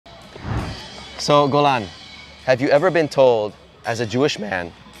So, Golan, have you ever been told, as a Jewish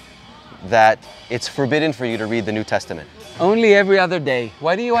man, that it's forbidden for you to read the New Testament? Only every other day.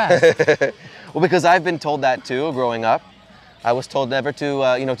 Why do you ask? Well, because I've been told that too, growing up. I was told never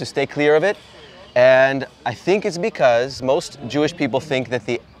to, to stay clear of it. And I think it's because most Jewish people think that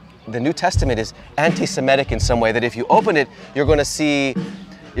the New Testament is anti-Semitic in some way, that if you open it, you're going to see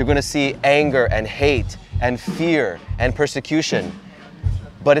anger and hate and fear and persecution.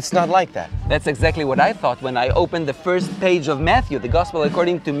 But it's not like that. That's exactly what I thought when I opened the first page of Matthew, the Gospel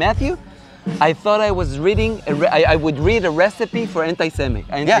according to Matthew. I thought I was reading, I would read a recipe for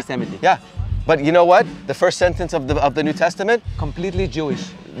anti-Semitism. Yeah. But you know what? The first sentence of the New Testament? Completely Jewish.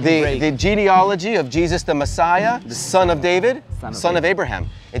 The genealogy of Jesus the Messiah, the son of David, son of Abraham.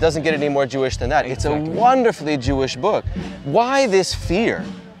 It doesn't get any more Jewish than that. Exactly. It's a wonderfully Jewish book. Why this fear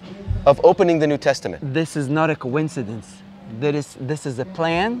of opening the New Testament? This is not a coincidence. This is a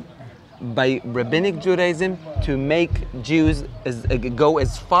plan by Rabbinic Judaism to make Jews go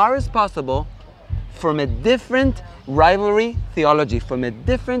as far as possible from a different rivalry theology, from a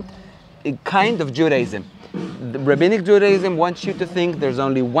different kind of Judaism. The Rabbinic Judaism wants you to think there's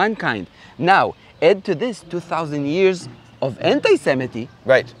only one kind. Now, add to this 2,000 years of anti-Semitic.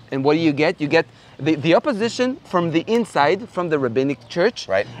 Right. And what do you get? You get the opposition from the inside, from the Rabbinic Church,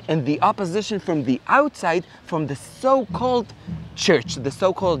 right, and the opposition from the outside, from the so-called church, the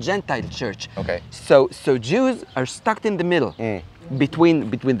so-called Gentile church. Okay. So Jews are stuck in the middle between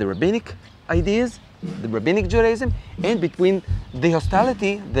the Rabbinic ideas, the Rabbinic Judaism, and between the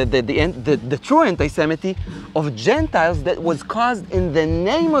hostility, the true anti-Semitic of Gentiles that was caused in the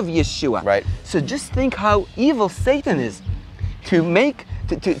name of Yeshua. Right. So just think how evil Satan is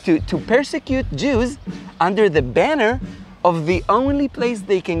to persecute Jews under the banner of the only place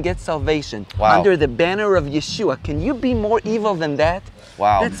they can get salvation. Wow. Under the banner of Yeshua. Can you be more evil than that?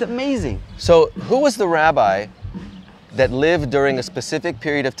 Wow. That's amazing. So who was the rabbi that lived during a specific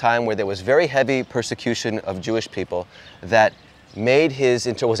period of time where there was very heavy persecution of Jewish people that made was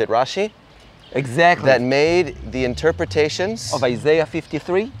it Rashi? Exactly. That made the interpretations of Isaiah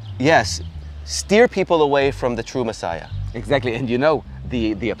 53? Yes, steer people away from the true Messiah. Exactly, and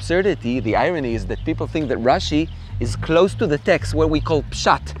the absurdity, the irony is that people think that Rashi is close to the text, what we call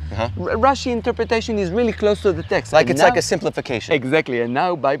pshat. Rashi interpretation is really close to the text. Like like a simplification. Exactly, and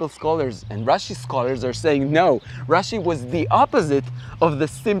now Bible scholars and Rashi scholars are saying no, Rashi was the opposite of the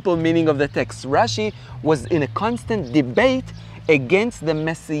simple meaning of the text. Rashi was in a constant debate against the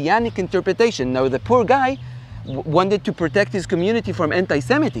messianic interpretation. Now the poor guy wanted to protect his community from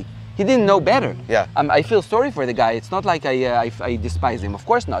anti-Semitic. He didn't know better. Yeah. I feel sorry for the guy. It's not like I despise him. Of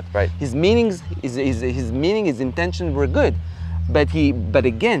course not. Right. His meaning, his intentions were good, but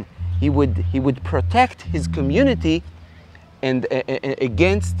again, he would protect his community and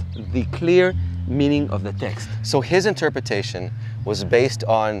against the clear meaning of the text. So his interpretation was based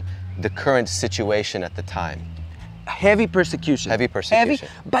on the current situation at the time. Heavy persecution. Heavy persecution.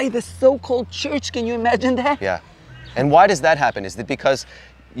 Heavy by the so-called church. Can you imagine that? Yeah. And why does that happen? Is it because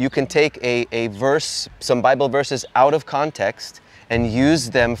you can take a verse, some Bible verses out of context and use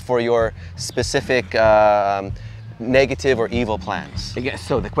them for your specific negative or evil plans? Again,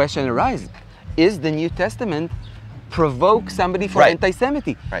 so the question arises, is the New Testament provoke somebody for Right.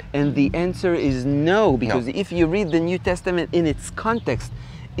 anti-Semitic? Right. And the answer is no, because No. if you read the New Testament in its context,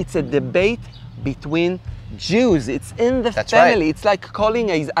 it's a debate between Jews. It's in the That's family. right. It's like calling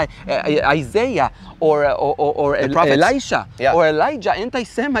Isaiah or Elisha or Elijah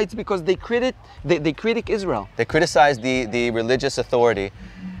anti-Semites because they critic Israel. They criticize the religious authority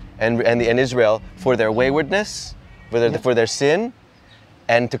and Israel for their waywardness, for their sin,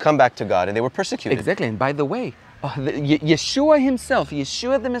 and to come back to God. And they were persecuted. Exactly. And by the way, Yeshua himself,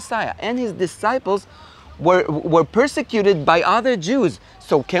 Yeshua the Messiah, and his disciples were persecuted by other Jews.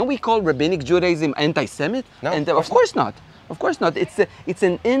 So can we call Rabbinic Judaism anti-Semite? No, and of course not. Of course not. It's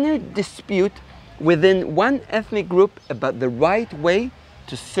an inner dispute within one ethnic group about the right way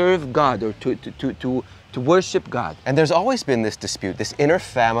to serve God or to worship God. And there's always been this dispute, this inner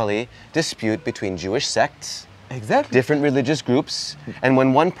family dispute between Jewish sects, exactly, different religious groups, and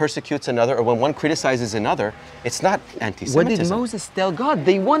when one persecutes another or when one criticizes another, it's not anti-Semitism. What did Moses tell God?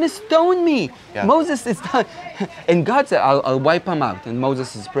 They want to stone me. Yeah. Moses is not. And God said, I'll wipe them out. And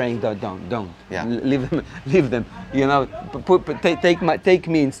Moses is praying, don't. Yeah. Leave them. You know, take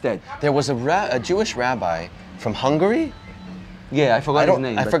me instead. There was a Jewish rabbi from Hungary. Yeah, I forgot his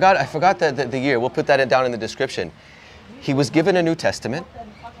name. I forgot the year. We'll put that down in the description. He was given a New Testament.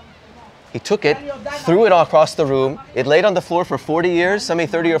 He took it, threw it all across the room. It laid on the floor for 40 years,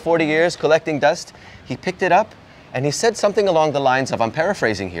 30 or 40 years, collecting dust. He picked it up and he said something along the lines of, I'm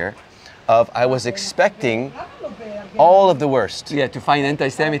paraphrasing here, I was expecting all of the worst. Yeah, to find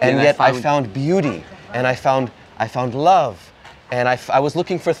anti-Semitism. And yet I found beauty, and I found love, and I was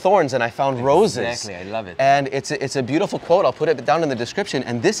looking for thorns, and I found roses. Exactly, I love it. And it's a beautiful quote. I'll put it down in the description.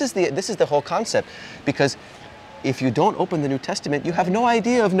 And this is the whole concept, because if you don't open the New Testament, you have no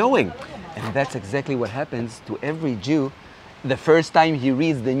idea of knowing. And that's exactly what happens to every Jew. The first time he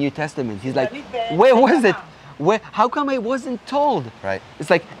reads the New Testament, he's like, where was it? How come I wasn't told? Right. It's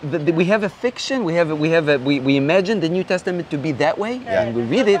like we have a fiction. We imagine the New Testament to be that way, Yeah. and we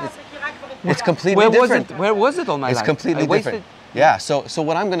read it. It's completely different. Where was it all my life? It's completely different. Yeah. So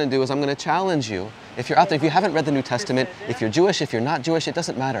what I'm going to do is I'm going to challenge you. If you're out there, if you haven't read the New Testament, if you're Jewish, if you're not Jewish, it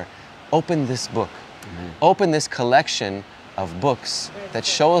doesn't matter. Open this book. Open this collection of books that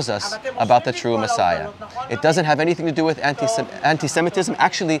shows us about the true Messiah. It doesn't have anything to do with anti-Semitism.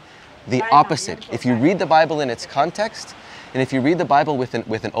 Actually, the opposite. If you read the Bible in its context, and if you read the Bible with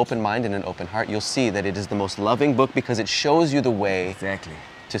an open mind and an open heart, you'll see that it is the most loving book because it shows you the way Exactly.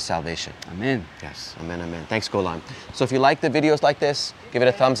 to salvation. Amen. Yes, amen, amen. Thanks, Golan. So if you like the videos like this, give it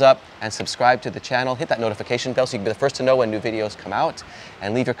a thumbs up and subscribe to the channel. Hit that notification bell so you can be the first to know when new videos come out,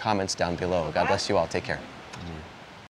 and leave your comments down below. God bless you all. Take care. Amen.